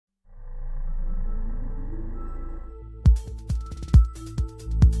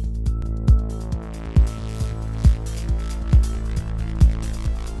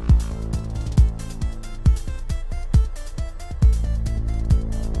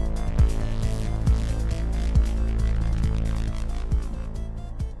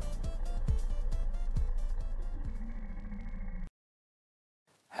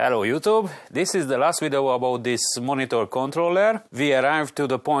Hello YouTube, this is the last video about this monitor controller. We arrived to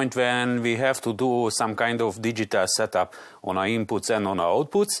the point when we have to do some kind of digital setup on our inputs and on our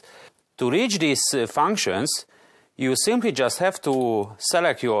outputs. To reach these functions, you simply just have to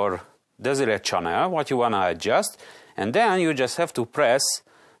select your desired channel, what you want to adjust, and then you just have to press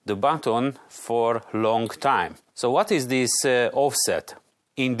the button for long time. So what is this offset?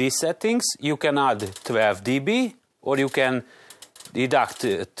 In these settings you can add 12 dB or you can deduct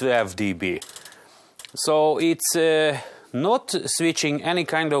 12 dB. So it's not switching any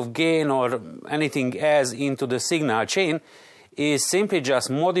kind of gain or anything else into the signal chain, is simply just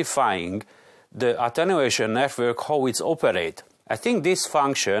modifying the attenuation network, how it's operate. I think this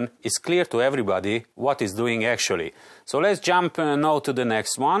function is clear to everybody what it's doing actually. So let's jump now to the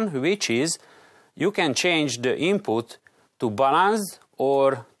next one, which is you can change the input to balanced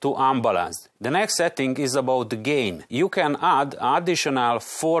or to unbalanced. The next setting is about the gain. You can add additional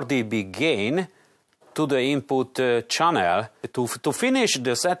 4 dB gain to the input channel. To finish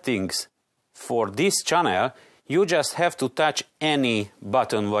the settings for this channel, you just have to touch any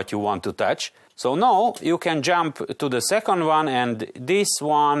button what you want to touch. So now you can jump to the second one, and this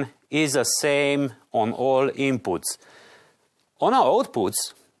one is the same on all inputs. On our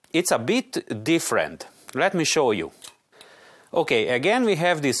outputs, it's a bit different. Let me show you. Okay, again we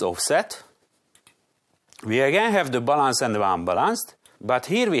have this offset. We again have the balanced and the unbalanced, but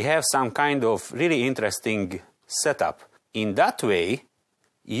here we have some kind of really interesting setup. In that way,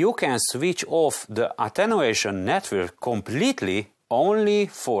 you can switch off the attenuation network completely only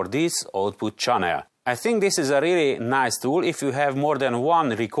for this output channel. I think this is a really nice tool if you have more than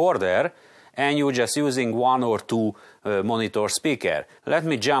one recorder and you're just using one or two monitor speaker. Let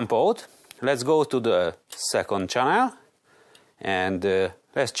me jump out. Let's go to the second channel. And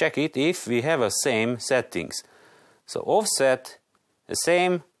let's check it if we have the same settings. So offset, the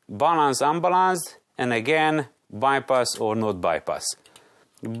same, balance, unbalanced, and again bypass or not bypass.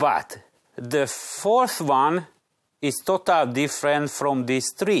 But the fourth one is totally different from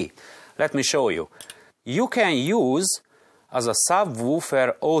these three. Let me show you. You can use as a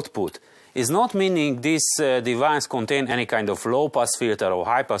subwoofer output. It's not meaning this device contains any kind of low pass filter or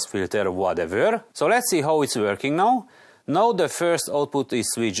high pass filter or whatever. So let's see how it's working now. Now the first output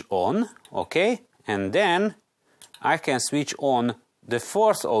is switched on, okay, and then I can switch on the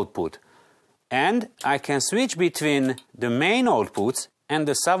fourth output, and I can switch between the main outputs and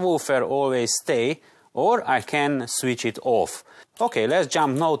the subwoofer always stay, or I can switch it off. Okay, let's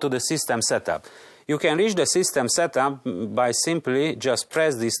jump now to the system setup. You can reach the system setup by simply just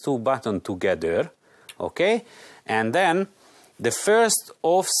press these two buttons together, okay, and then the first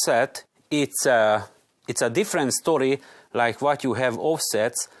offset, it's a different story like what you have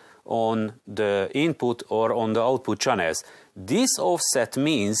offsets on the input or on the output channels. This offset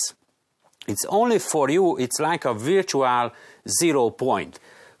means it's only for you, it's like a virtual 0 point.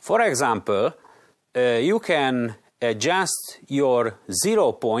 For example, you can adjust your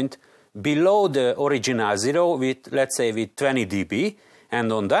 0 point below the original 0 with, let's say, with 20 dB,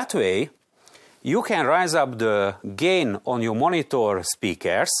 and on that way you can raise up the gain on your monitor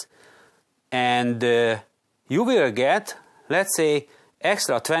speakers, and you will get, let's say,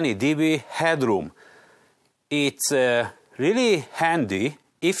 extra 20 dB headroom. It's really handy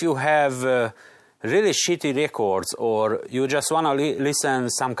if you have really shitty records or you just want to listen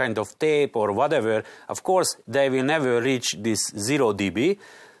some kind of tape or whatever. Of course, they will never reach this 0 dB.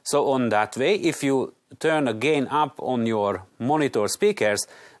 So on that way, if you turn a gain up on your monitor speakers,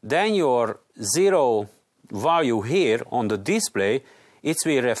 then your 0 value here on the display, it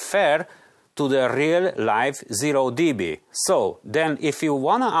will refer to the real live 0 dB. So then if you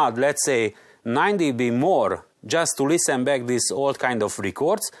want to add, let's say, 9 dB more just to listen back these old kind of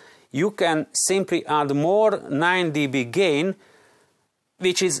records, you can simply add more 9 dB gain,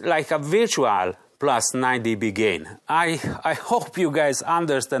 which is like a virtual plus 9 dB gain. I hope you guys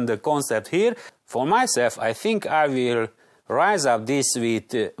understand the concept here. For myself, I think I will rise up this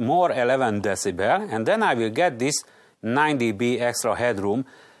with more 11 decibel, and then I will get this 9 dB extra headroom.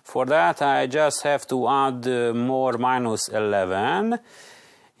 For that, I just have to add more minus 11,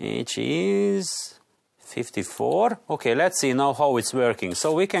 which is 54. Okay, let's see now how it's working.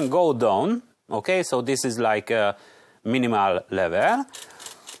 So we can go down. Okay, so this is like a minimal level.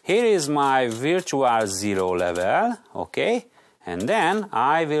 Here is my virtual 0 level. Okay, and then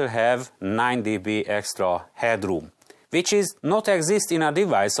I will have 9 dB extra headroom, which is not exist in a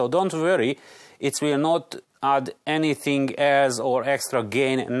device. So don't worry, it will not add anything else or extra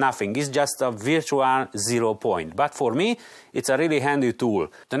gain, nothing. It's just a virtual 0 point. But for me, it's a really handy tool.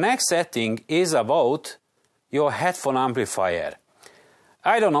 The next setting is about your headphone amplifier.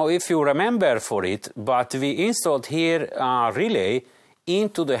 I don't know if you remember for it, but we installed here a relay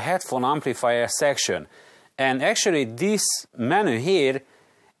into the headphone amplifier section. And actually this menu here,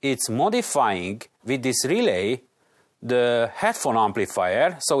 it's modifying with this relay the headphone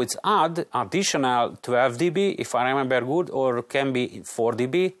amplifier, so it's add additional 12 dB, if I remember good, or can be 4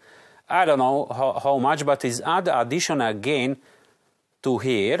 dB. I don't know how much, but it's add additional gain to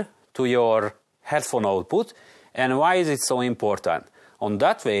here, to your headphone output. And why is it so important? On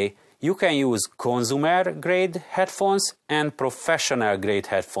that way, you can use consumer-grade headphones and professional-grade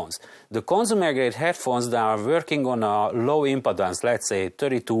headphones. The consumer-grade headphones that are working on a low impedance, let's say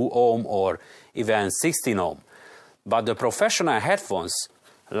 32 ohm or even 16 ohm. But the professional headphones,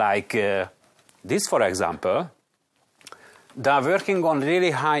 like this for example, they are working on really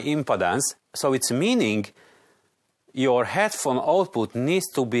high impedance, so it's meaning your headphone output needs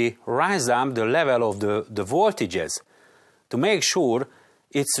to be raised up the level of the voltages to make sure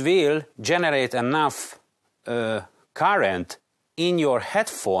it will generate enough current in your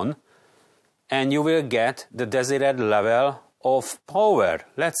headphone and you will get the desired level of power,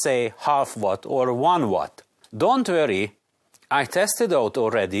 let's say half watt or 1 watt. Don't worry, I tested out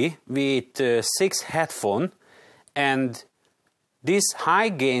already with 6 headphones, and this high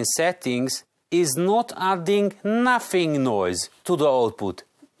gain settings is not adding nothing noise to the output.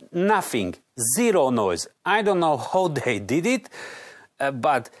 Nothing, zero noise. I don't know how they did it,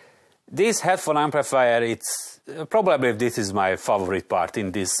 but this headphone amplifier, it's probably this is my favorite part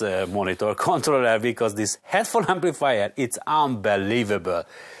in this monitor controller, because this headphone amplifier, it's unbelievable.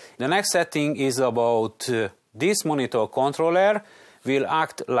 The next setting is about this monitor controller will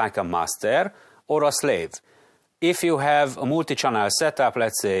act like a master or a slave. If you have a multi-channel setup,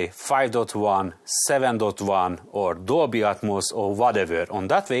 let's say 5.1, 7.1 or Dolby Atmos or whatever, on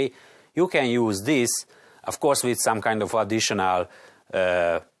that way you can use this, of course with some kind of additional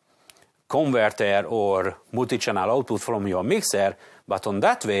converter or multi-channel output from your mixer, but on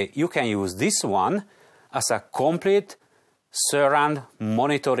that way you can use this one as a complete surround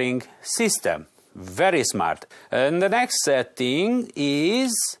monitoring system. Very smart. And the next setting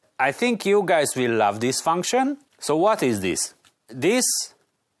is, I think you guys will love this function. So what is this? This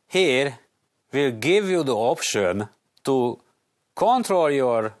here will give you the option to control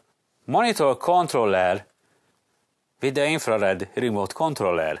your monitor controller with the infrared remote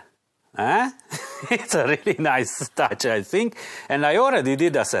controller. It's a really nice touch, I think. And I already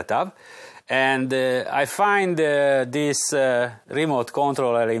did a setup. And I find this remote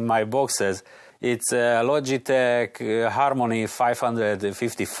controller in my boxes. It's a Logitech Harmony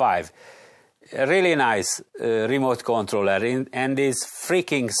 555. A really nice remote controller, and it's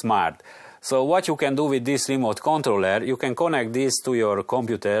freaking smart. So what you can do with this remote controller, you can connect this to your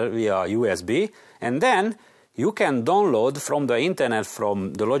computer via USB, and then you can download from the internet,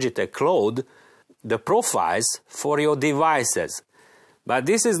 from the Logitech cloud, the profiles for your devices. But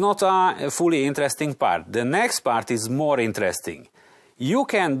this is not a fully interesting part. The next part is more interesting. You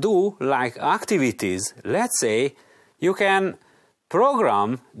can do like activities. Let's say you can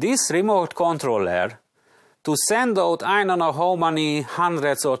program this remote controller to send out I don't know how many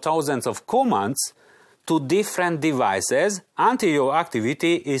hundreds or thousands of commands to different devices until your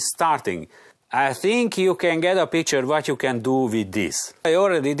activity is starting. I think you can get a picture what you can do with this. I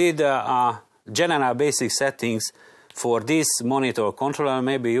already did general basic settings for this monitor controller,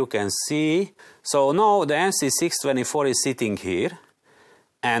 maybe you can see. So now the MC624 is sitting here.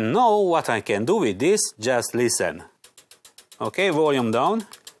 And now what I can do with this, just listen. Okay, volume down,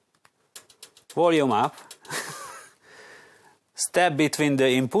 volume up, step between the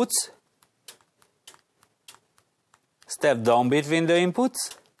inputs, step down between the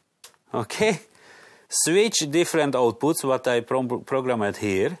inputs, okay, switch different outputs, what I programmed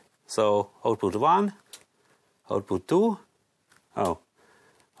here. So output 1, output 2,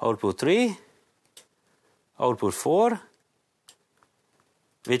 output 3, output 4,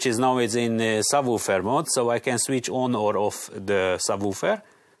 which is now it's in subwoofer mode, so I can switch on or off the subwoofer.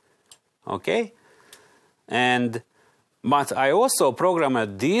 Okay, but I also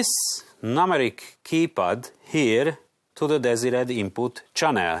programmed this numeric keypad here to the desired input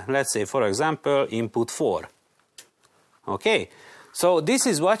channel. Let's say, for example, input 4. Okay, so this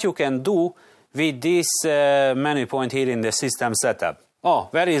is what you can do with this menu point here in the system setup. Oh,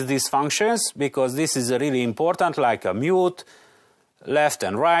 where is these functions? Because this is really important, like a mute, left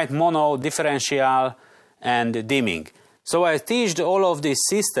and right, mono, differential, and dimming. So I teached all of this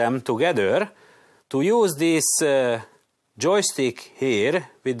system together to use this joystick here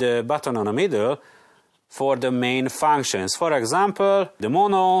with the button on the middle for the main functions. For example, the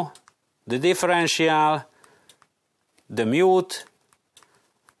mono, the differential, the mute,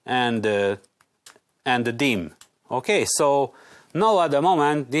 and the dim. Okay, so now at the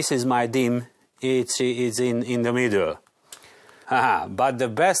moment this is my dim, it's in the middle. But the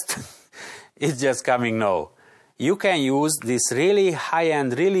best is just coming now. You can use these really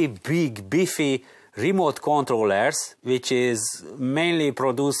high-end, really big, beefy remote controllers, which is mainly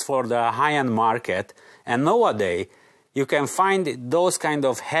produced for the high-end market. And nowadays, you can find those kind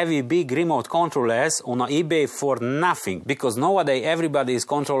of heavy, big remote controllers on eBay for nothing. Because nowadays, everybody is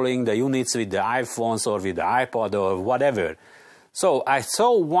controlling the units with the iPhones or with the iPod or whatever. So I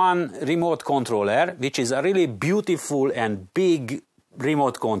saw one remote controller, which is a really beautiful and big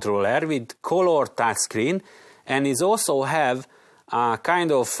remote controller with color touchscreen. And it also have a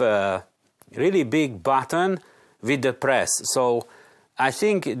kind of really big button with the press. So I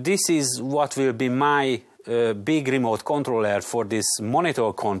think this is what will be my big remote controller for this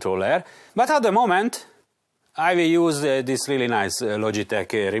monitor controller. But at the moment, I will use this really nice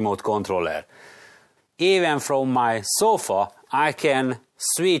Logitech remote controller. Even from my sofa, I can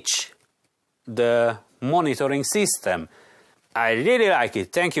switch the monitoring system. I really like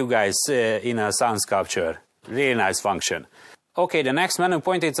it. Thank you guys in a Sound Skulptor. Really nice function. Okay, the next menu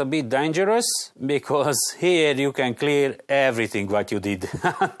point is a bit dangerous because here you can clear everything what you did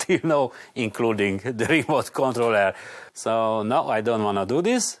until now, including the remote controller. So no, I don't want to do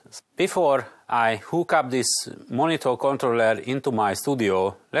this. Before I hook up this monitor controller into my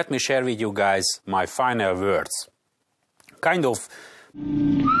studio, let me share with you guys my final words. Kind of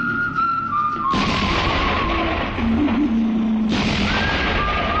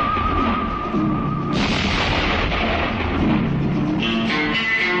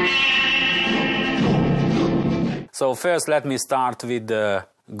So first let me start with the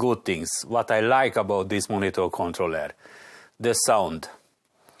good things, what I like about this monitor controller. The sound.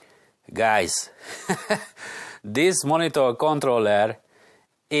 Guys, this monitor controller,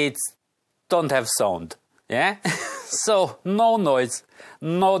 it don't have sound, yeah? So no noise,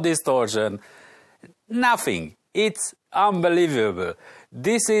 no distortion, nothing. It's unbelievable.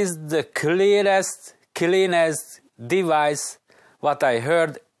 This is the cleanest device what I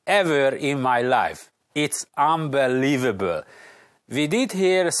heard ever in my life. It's unbelievable. We did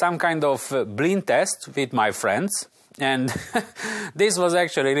here some kind of blind test with my friends, and this was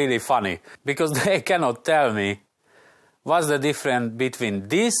actually really funny because they cannot tell me what's the difference between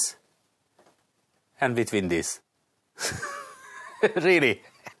this and between this. Really.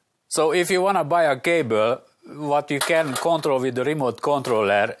 So if you want to buy a cable, what you can control with the remote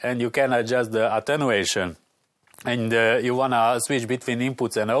controller, and you can adjust the attenuation, and you want to switch between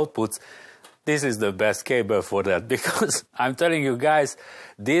inputs and outputs, this is the best cable for that, because I'm telling you guys,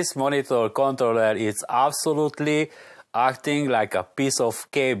 this monitor controller is absolutely acting like a piece of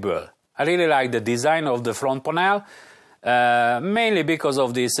cable. I really like the design of the front panel, mainly because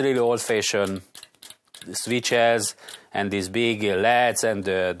of these really old-fashioned switches and these big LEDs and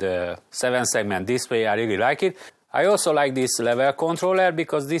the 7-segment display. I really like it. I also like this level controller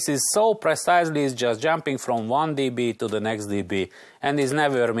because this is so precisely, it's just jumping from 1 dB to the next dB and is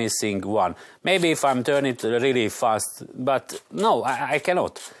never missing one. Maybe if I'm turning it really fast, but no, I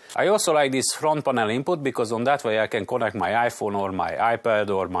cannot. I also like this front panel input because on that way I can connect my iPhone or my iPad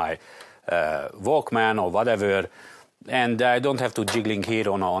or my Walkman or whatever, and I don't have to jiggling here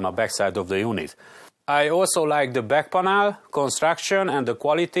on a back side of the unit. I also like the back panel construction and the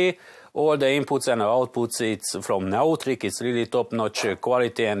quality. All the inputs and outputs, it's from Neutrik, it's really top-notch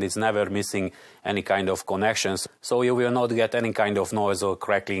quality and it's never missing any kind of connections. So you will not get any kind of noise or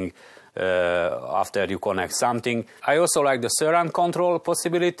crackling after you connect something. I also like the surround control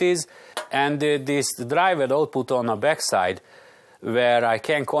possibilities and this driver output on the backside where I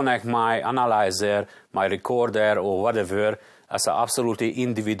can connect my analyzer, my recorder or whatever as an absolutely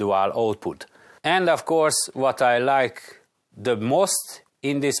individual output. And of course, what I like the most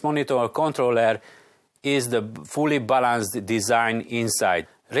in this monitor controller is the fully balanced design inside.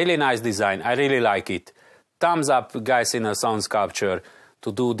 Really nice design, I really like it. Thumbs up guys in a Sound Skulptor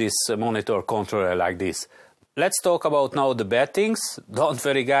to do this monitor controller like this. Let's talk about now the bad things. Don't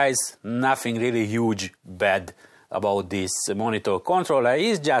worry guys, nothing really huge bad about this monitor controller.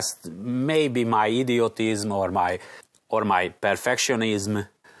 It's just maybe my idiotism or my perfectionism.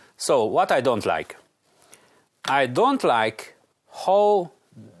 So what I don't like? I don't like how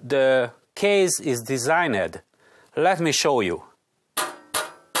the case is designed. Let me show you.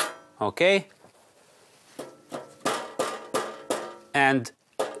 Okay? And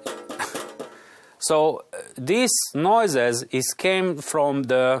so these noises came from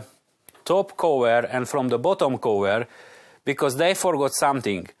the top cover and from the bottom cover because they forgot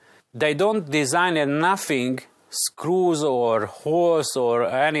something. They don't design nothing screws or holes or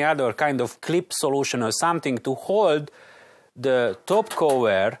any other kind of clip solution or something to hold the top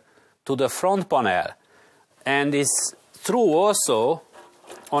cover to the front panel, and it's true also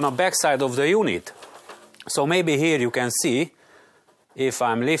on the back side of the unit. So maybe here you can see if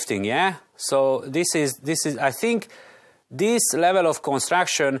I'm lifting, yeah? So this is I think this level of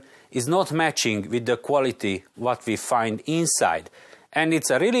construction is not matching with the quality what we find inside, and it's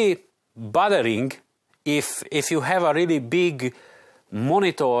a really bothering if you have a really big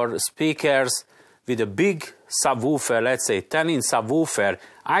monitor speakers with a big subwoofer, let's say 10-inch subwoofer.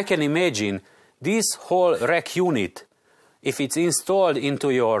 I can imagine this whole rack unit, if it's installed into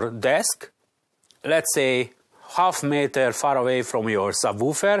your desk, let's say half meter far away from your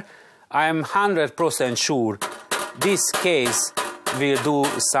subwoofer, I'm 100% sure this case will do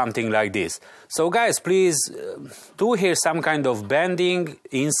something like this. So guys, please do here some kind of bending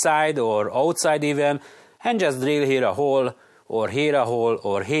inside or outside even, and just drill here a hole, or here a hole,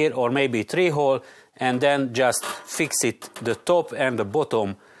 or here, or maybe 3 holes, and then just fix it, the top and the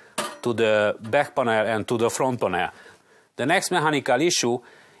bottom, to the back panel and to the front panel. The next mechanical issue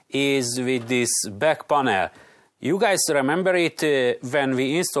is with this back panel. You guys remember it when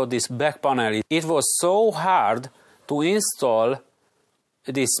we installed this back panel, it was so hard to install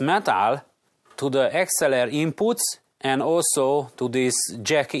this metal to the XLR inputs and also to this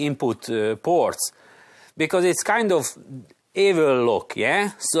jack input ports, because it's kind of evil look,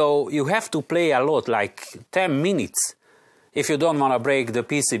 yeah? So you have to play a lot, like 10 minutes, if you don't want to break the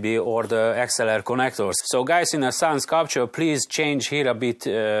PCB or the XLR connectors. So guys, in a Sound Skulptor, please change here a bit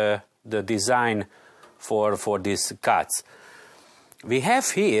the design for these cuts. We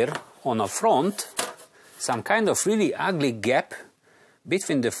have here on the front some kind of really ugly gap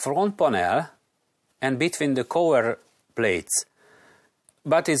between the front panel and between the cover plates,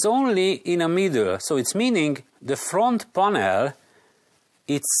 but it's only in the middle, so it's meaning the front panel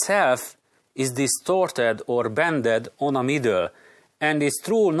itself is distorted or bended on the middle, and it's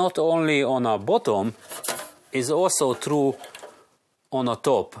true not only on the bottom, it's also true on the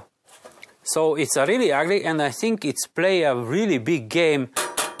top. So it's a really ugly, and I think it's play a really big game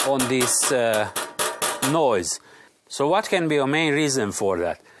on this noise. So what can be a main reason for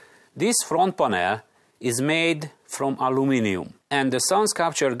that? This front panel is made from aluminum, and the Sound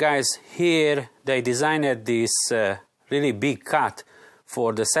Skulptor guys here, they designed this really big cut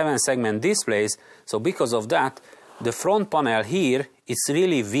for the 7-segment displays. So because of that, the front panel here is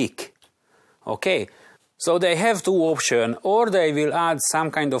really weak. Okay, so they have two options: or they will add some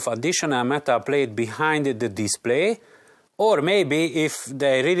kind of additional metal plate behind the display, or maybe if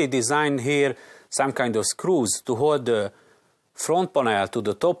they really design here some kind of screws to hold the front panel to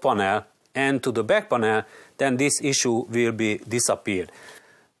the top panel and to the back panel, then this issue will be disappeared.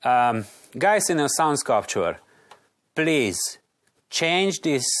 Guys in a Sound Skulptor, please change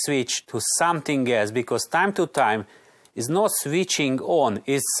this switch to something else, because time to time it's not switching on,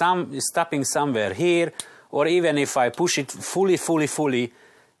 it's stopping somewhere here, or even if I push it fully,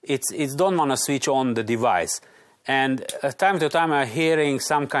 it's don't want to switch on the device. And time to time I'm hearing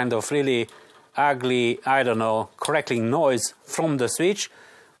some kind of really ugly, I don't know, crackling noise from the switch.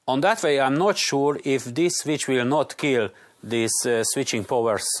 On that way, I'm not sure if this switch will not kill this switching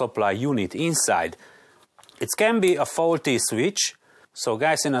power supply unit inside. It can be a faulty switch. So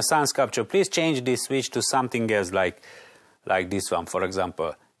guys in a Sound Skulptor, please change this switch to something else, like this one, for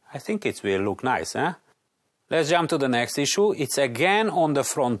example. I think it will look nice, eh? Let's jump to the next issue. It's again on the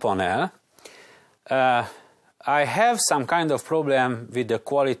front panel. I have some kind of problem with the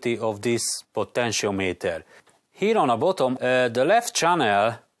quality of this potentiometer. Here on the bottom, the left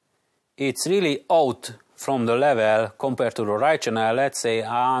channel, it's really out from the level compared to the right channel, let's say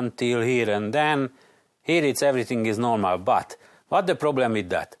until here, and then here it's everything is normal. But what's the problem with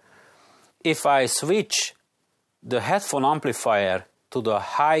that? If I switch the headphone amplifier to the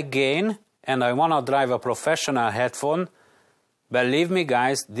high gain and I want to drive a professional headphone, believe me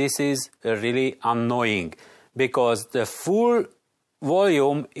guys, this is really annoying, because the full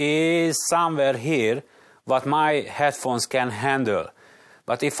volume is somewhere here what my headphones can handle.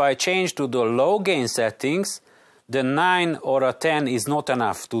 But if I change to the low gain settings, the 9 or a 10 is not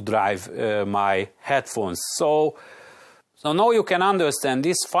enough to drive my headphones. So now you can understand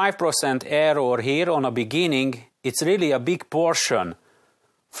this 5% error here on the beginning, it's really a big portion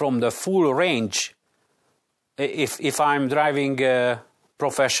from the full range if I'm driving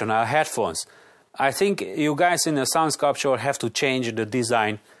professional headphones. I think you guys in the Sound Skulptor have to change the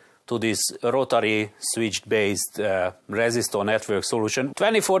design to this rotary switch-based resistor network solution.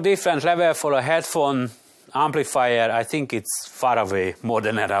 24 different levels for a headphone amplifier, I think it's far away more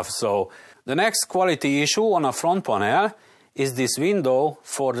than enough. So The next quality issue on a front panel is this window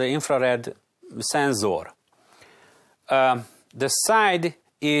for the infrared sensor. The side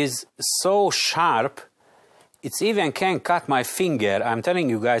is so sharp, it even can cut my finger. I'm telling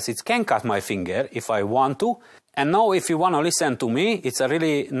you guys, it can cut my finger if I want to. And now if you want to listen to me, it's a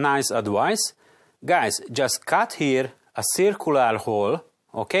really nice advice. Guys, just cut here a circular hole,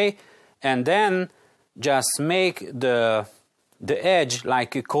 okay? And then just make the edge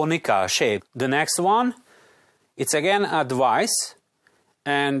like a conical shape. The next one, it's again advice,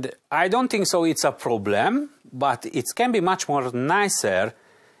 and I don't think so it's a problem, but it can be much more nicer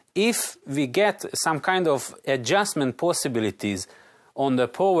if we get some kind of adjustment possibilities on the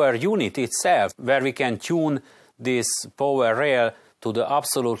power unit itself, where we can tune this power rail to the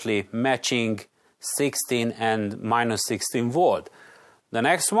absolutely matching 16 and minus 16 volt. The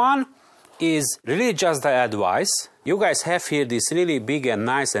next one is really just the advice. You guys have here this really big and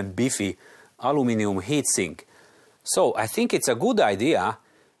nice and beefy aluminum heatsink. So I think it's a good idea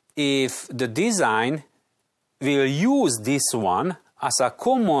if the design will use this one as a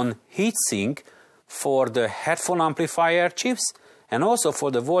common heatsink for the headphone amplifier chips and also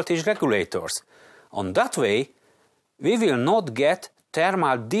for the voltage regulators. On that way, we will not get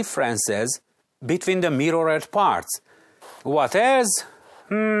thermal differences between the mirrored parts. What else?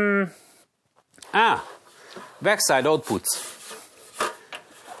 Backside outputs.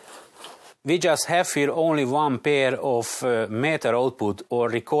 We just have here only one pair of meter output or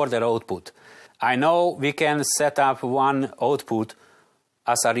recorder output. I know we can set up one output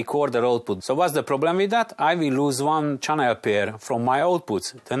as a recorder output. So what's the problem with that? I will lose one channel pair from my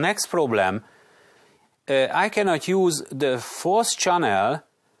outputs. The next problem, I cannot use the fourth channel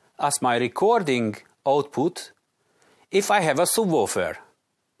as my recording output if I have a subwoofer.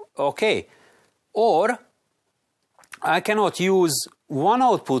 Okay. Or I cannot use one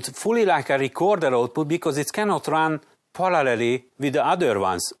output fully like a recorder output because it cannot run parallelly with the other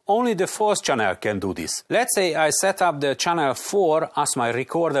ones. Only the fourth channel can do this. Let's say I set up the channel 4 as my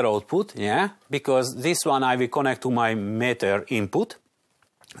recorder output, yeah, because this one I will connect to my meter input.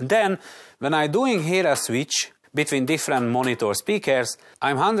 Then when I'm doing here a switch between different monitor speakers,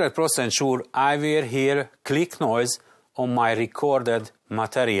 I'm 100% sure I will hear click noise on my recorded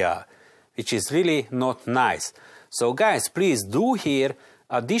material, which is really not nice. So guys, please do here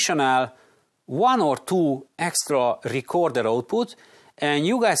additional 1 or 2 extra recorder output, and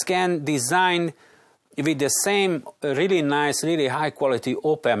you guys can design with the same really nice, really high quality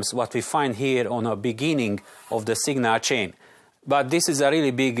op-amps what we find here on the beginning of the signal chain. But this is a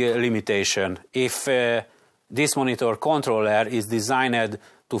really big limitation if this monitor controller is designed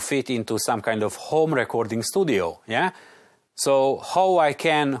to fit into some kind of home recording studio, yeah? So how I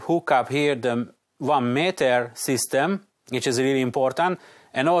can hook up here the 1 meter system, which is really important,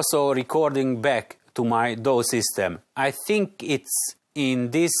 and also recording back to my DAW system. I think it's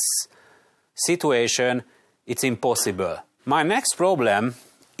in this situation, it's impossible. My next problem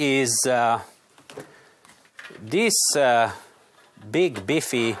is this big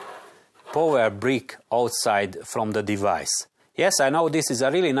beefy power brick outside from the device. Yes, I know this is a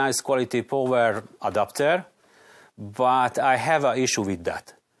really nice quality power adapter, but I have an issue with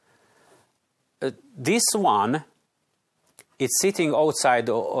that. This one, it's sitting outside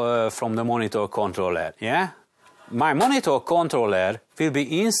from the monitor controller, yeah? My monitor controller will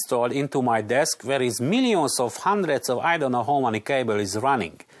be installed into my desk where is millions of hundreds of I don't know how many cables is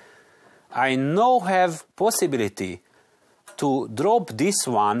running. I now have possibility to drop this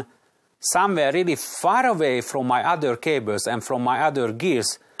one somewhere really far away from my other cables and from my other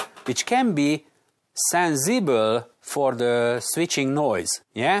gears, which can be sensible for the switching noise,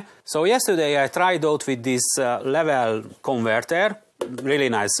 yeah? So yesterday I tried out with this level converter, really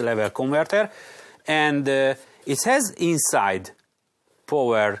nice level converter, and it has inside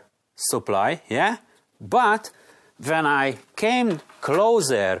power supply, yeah? But when I came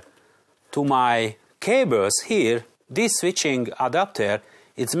closer to my cables here, this switching adapter,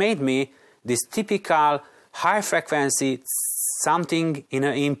 it's made me this typical high frequency something in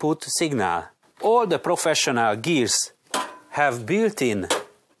an input signal. All the professional gears have built-in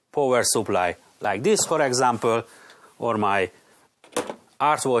power supply, like this for example, or my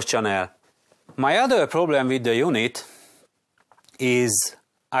artwatch channel. My other problem with the unit is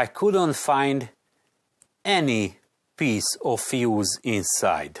I couldn't find any piece of fuse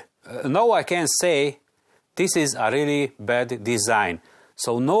inside. Now I can say this is a really bad design.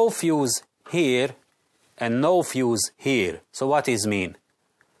 So no fuse here and no fuse here. So what does it mean?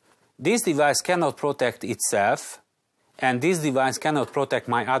 This device cannot protect itself, and this device cannot protect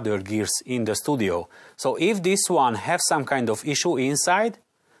my other gears in the studio. So if this one has some kind of issue inside,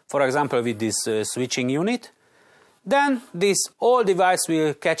 for example with this switching unit, then this whole device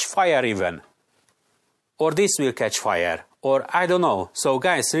will catch fire even. Or this will catch fire, or I don't know. So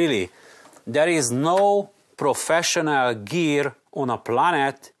guys, really, there is no professional gear on a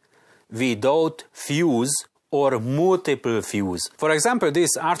planet without fuse or multiple fuse. For example,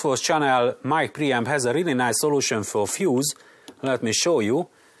 this Artforce channel mic preamp has a really nice solution for fuse. Let me show you.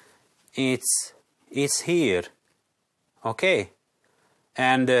 It's here. Okay.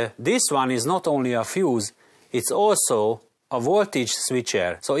 And this one is not only a fuse, it's also a voltage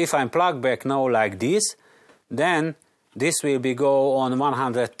switcher. So if I plug back now like this, then this will be go on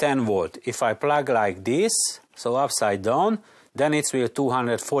 110 volt. If I plug like this, so upside down, then it will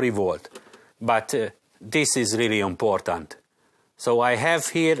 240 volt. But this is really important. So I have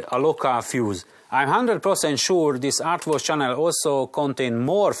here a local fuse. I'm 100% sure this Artforce channel also contains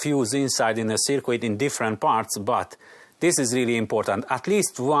more fuse inside in the circuit in different parts, but this is really important. At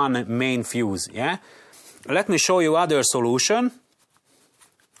least one main fuse, yeah? Let me show you other solution.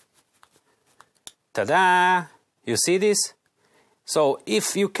 Ta-da! You see this? So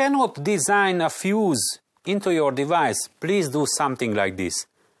if you cannot design a fuse into your device, please do something like this.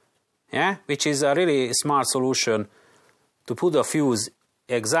 Yeah? Which is a really smart solution to put a fuse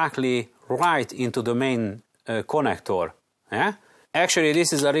exactly right into the main connector. Yeah? Actually,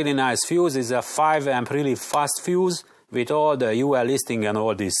 this is a really nice fuse. It's a 5 amp really fast fuse with all the UL listing and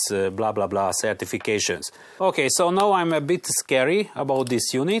all these blah blah blah certifications. Okay, so now I'm a bit scary about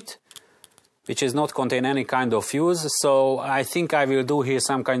this unit, which is not contain any kind of fuse. So I think I will do here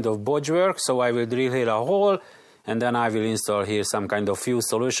some kind of bodge work. So I will drill here a hole and then I will install here some kind of fuse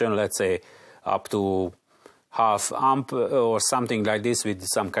solution, let's say up to half amp or something like this with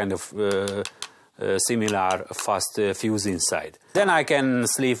some kind of similar fast fuse inside. Then I can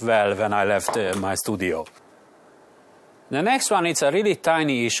sleep well when I left my studio. The next one, it's a really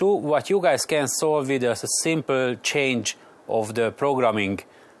tiny issue, what you guys can solve with a simple change of the programming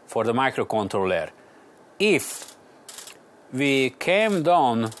for the microcontroller. If we came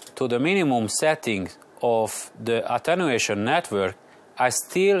down to the minimum setting of the attenuation network, I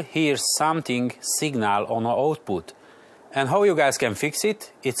still hear something signal on our output. And how you guys can fix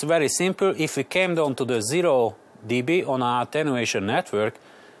it? It's very simple. If we came down to the 0 dB on our attenuation network,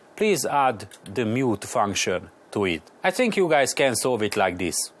 please add the mute function to it. I think you guys can solve it like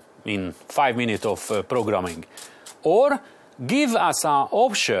this in 5 minutes of programming. Or give us an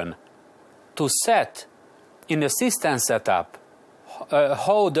option to set in the system setup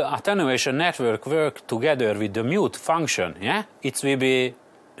how the attenuation network work together with the mute function. Yeah, it will be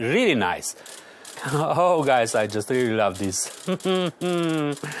really nice. Oh guys, I just really love this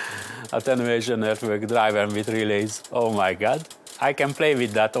attenuation network driver with relays. Oh my god, I can play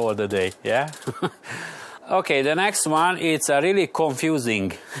with that all the day. Yeah. Okay, the next one, it's a really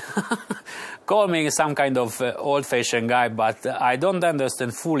confusing. Call me some kind of old-fashioned guy, but I don't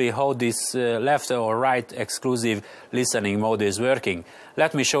understand fully how this left or right exclusive listening mode is working.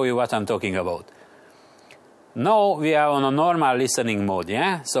 Let me show you what I'm talking about. Now we are on a normal listening mode,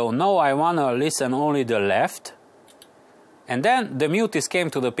 yeah? So now I want to listen only the left, and then the mute is came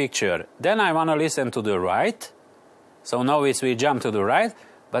to the picture. Then I want to listen to the right, so now it will jump to the right,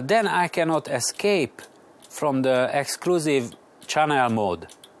 but then I cannot escape from the exclusive channel mode,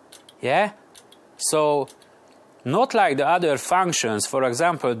 yeah? So, not like the other functions, for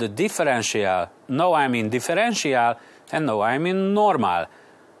example, the differential. Now I'm in differential and now I'm in normal.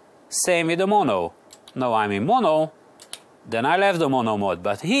 Same with the mono. Now I'm in mono, then I left the mono mode.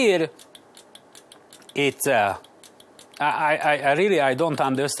 But here, it's I don't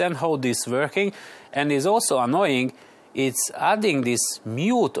understand how this is working, and it's also annoying. It's adding this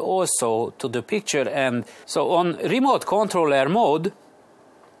mute also to the picture, and so on remote controller mode,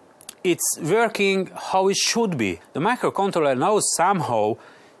 it's working how it should be. The microcontroller knows somehow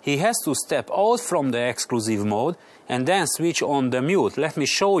he has to step out from the exclusive mode and then switch on the mute. Let me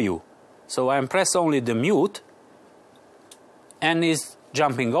show you. So I'm press only the mute and is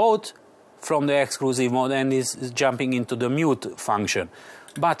jumping out from the exclusive mode and is jumping into the mute function.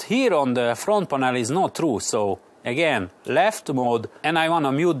 But here on the front panel is not true. So again, left mode, and I want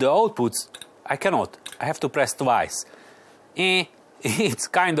to mute the outputs. I cannot. I have to press twice. It's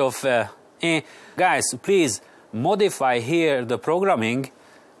kind of guys, please modify here the programming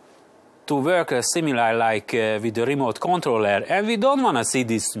to work similar like with the remote controller, and we don't want to see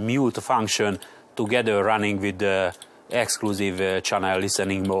this mute function together running with the exclusive channel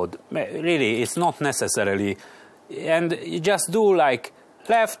listening mode. Really, it's not necessarily, and you just do like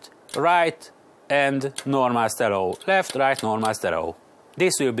left, right and normal stereo, left, right, normal stereo.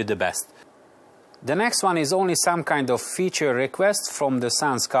 This will be the best. The next one is only some kind of feature request from the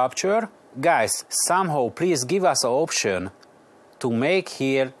Sound Skulptor. Guys, somehow please give us an option to make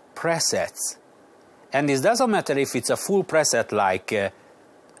here presets. And this doesn't matter if it's a full preset like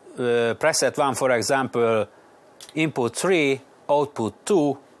preset 1, for example, input 3, output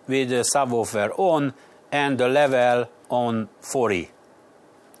 2 with the subwoofer on and the level on 40.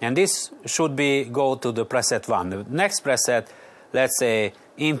 And this should be go to the preset 1. The next preset, let's say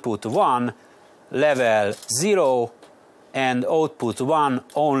input 1, level 0 and output 1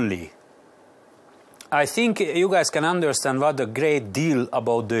 only. I think you guys can understand what a great deal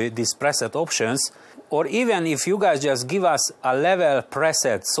about these preset options. Or even if you guys just give us a level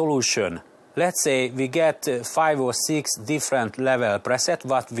preset solution, let's say we get 5 or 6 different level preset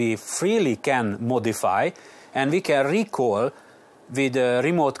what we freely can modify and we can recall with a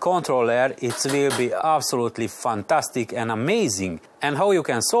remote controller, it will be absolutely fantastic and amazing. And how you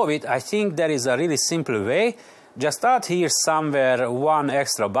can solve it, I think there is a really simple way. Just add here somewhere one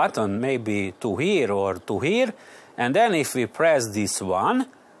extra button, maybe to here or to here, and then if we press this one,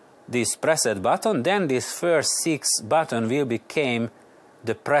 this preset button, then this first 6 button will become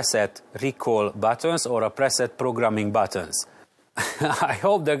the preset recall buttons or a preset programming buttons. I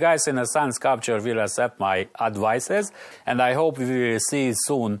hope the guys in the Sound Skulptor will accept my advices, and I hope we will see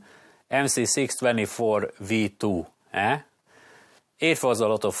soon MC624 V2. It was a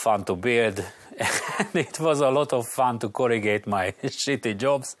lot of fun to build, and it was a lot of fun to corrigate my shitty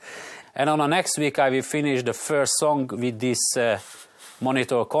jobs. And on the next week I will finish the first song with this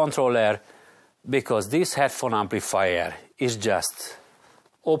monitor controller, because this headphone amplifier is just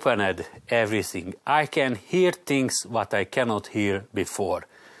opened everything. I can hear things what I cannot hear before.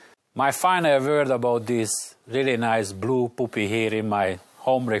 My final word about this really nice blue puppy here in my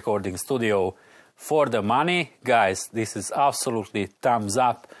home recording studio. For the money, guys, this is absolutely thumbs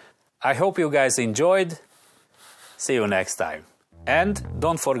up. I hope you guys enjoyed. See you next time. And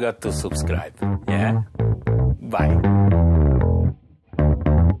don't forget to subscribe. Yeah? Bye.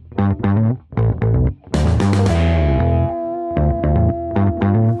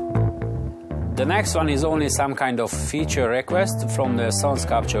 The next one is only some kind of feature request from the Sound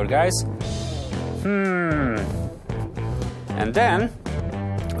Skulptor guys. And then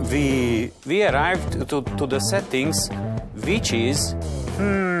we arrived to the settings, which is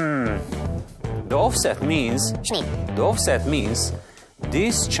the offset means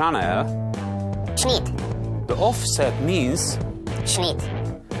this channel. The offset means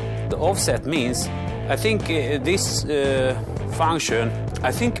I think this function.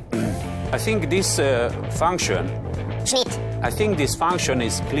 I think this function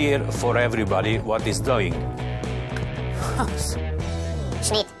is clear for everybody what is doing.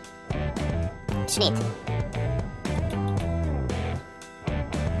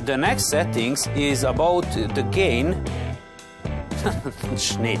 The next settings is about the gain.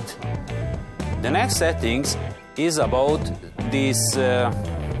 The next settings is about this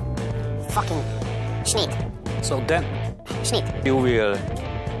fucking Schnitt. So then you will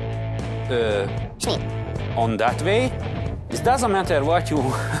on that way. It doesn't matter what you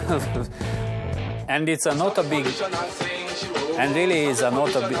and it's a not a big, and really is a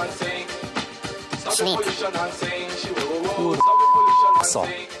not a big. Schnitt. So